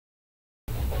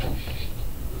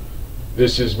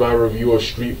This is my review of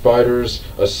Street Fighter's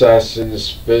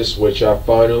Assassin's Fist, which I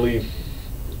finally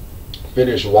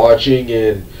finished watching,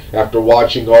 and after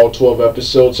watching all 12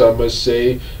 episodes, I must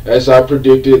say, as I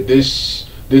predicted, this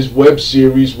web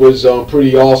series was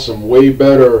pretty awesome, way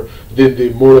better than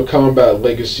the Mortal Kombat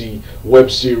Legacy web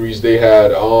series they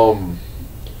had. While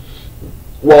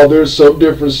there's some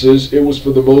differences, it was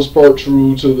for the most part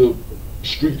true to the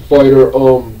Street Fighter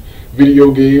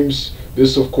video games.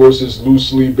 This, of course, is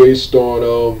loosely based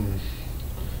on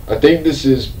I think this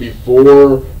is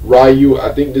before Ryu.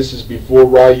 I think this is before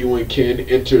Ryu and Ken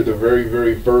enter the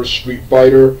very first Street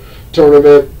Fighter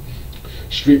tournament.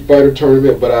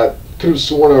 But I could have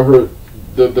sworn I heard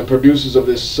the producers of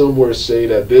this somewhere say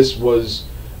that this was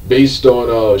based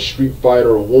on Street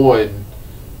Fighter 1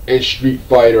 and Street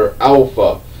Fighter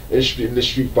Alpha in the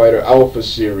Street Fighter Alpha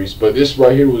series. But this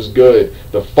right here was good.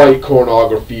 The fight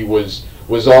choreography was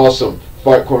awesome.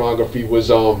 Fight choreography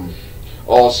was awesome.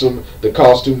 The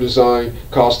costume design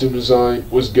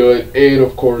was good, and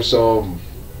of course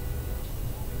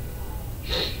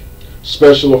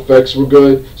special effects were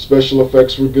good.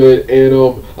 And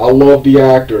I love the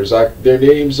actors. Their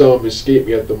names escape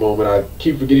me at the moment. I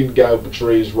keep forgetting the guy who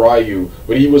portrays Ryu,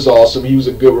 but he was awesome. He was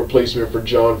a good replacement for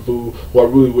John Fu, who I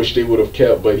really wish they would have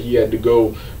kept, but he had to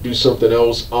go do something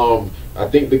else. I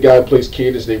think the guy who plays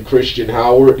Ken is named Christian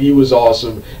Howard. He was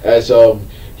awesome as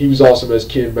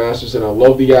Ken Masters, and I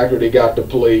love the actor they got to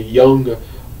play young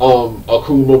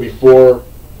Akuma before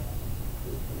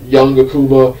young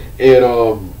Akuma, and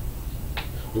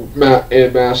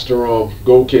Master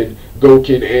Goken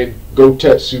and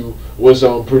Gotetsu was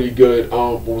pretty good.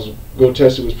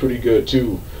 Gotetsu was pretty good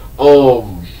too.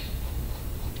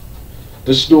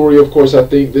 The story, of course, I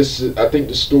think the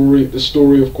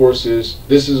story of course is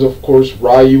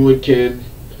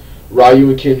Ryu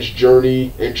and Ken's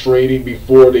journey and training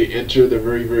before they enter the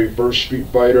very first Street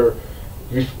Fighter.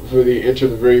 Before they enter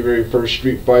the very first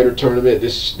Street Fighter tournament,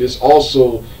 this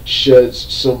also sheds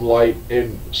some light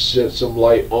on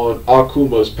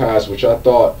Akuma's past, which I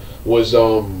thought was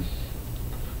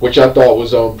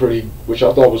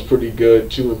pretty good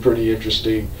too, and pretty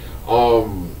interesting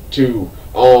too.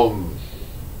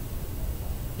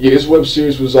 Yeah, this web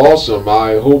series was awesome.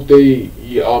 I hope the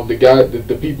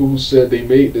people who said they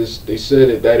made this, they said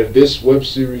it, that if this web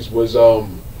series was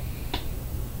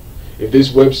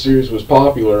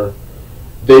popular,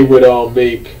 they would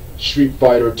make Street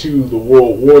Fighter 2 The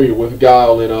World Warrior with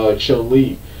Guile and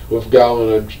Chun-Li.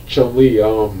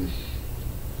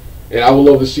 And I would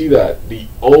love to see that. The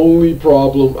only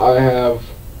problem I have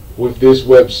with this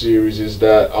web series is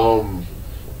that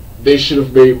they should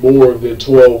have made more than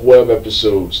 12 web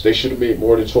episodes. They should have made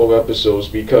more than 12 episodes,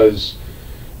 because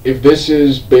if this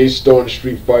is based on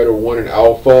Street Fighter 1 and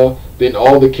Alpha, then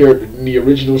all the characters in the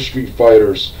original Street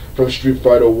Fighters from Street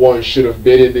Fighter 1 should have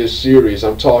been in this series.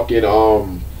 I'm talking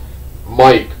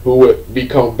Mike, who would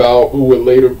become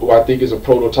who I think is a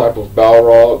prototype of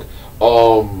Balrog.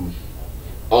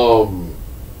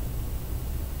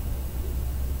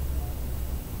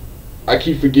 I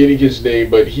keep forgetting his name,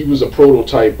 but he was a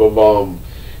prototype of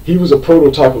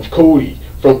Cody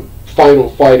from Final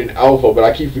Fight in Alpha, but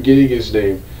I keep forgetting his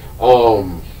name.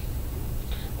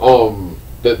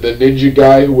 The ninja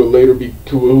guy who would later be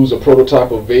who's a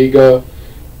prototype of Vega,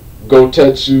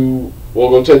 Gotetsu. Well,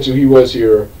 Gotetsu, he was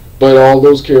here, but all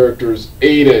those characters,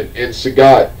 Aiden and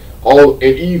Sagat, and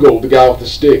Eagle, the guy with the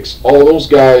sticks, all those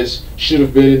guys should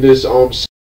have been in this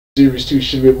series too.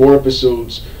 Should have been more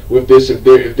episodes with this if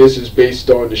this is based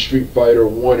on the Street Fighter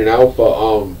 1 and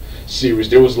Alpha series.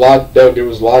 There was lots that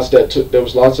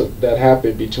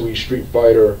happened between Street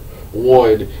Fighter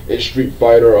 1 and Street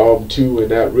Fighter 2,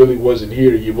 and that really wasn't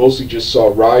here. You mostly just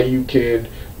saw Ryu, Ken,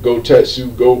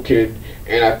 Gotetsu, Goken,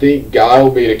 and I think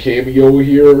Guile made a cameo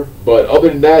here. But other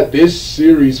than that, this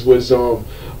series was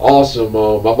awesome. I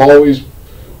always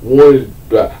wanted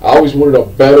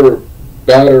a better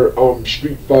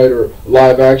Street Fighter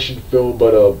live action film,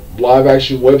 but a live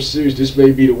action web series, this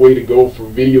may be the way to go for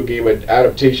video game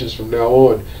adaptations from now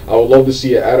on. I would love to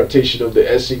see an adaptation of the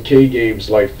SNK games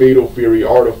like Fatal Fury,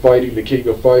 Art of Fighting, The King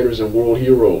of Fighters, and World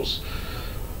Heroes.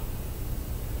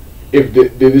 If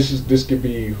this could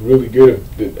be really good,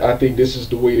 I think this is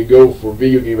the way to go for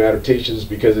video game adaptations,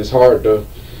 because it's hard to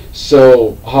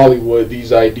sell Hollywood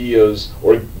these ideas,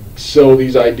 or sell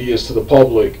these ideas to the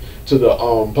public, to the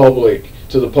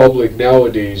public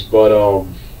nowadays. But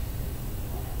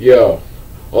yeah.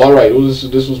 Alright,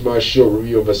 this was my short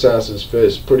review of Assassin's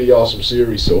Fist. Pretty awesome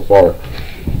series so far.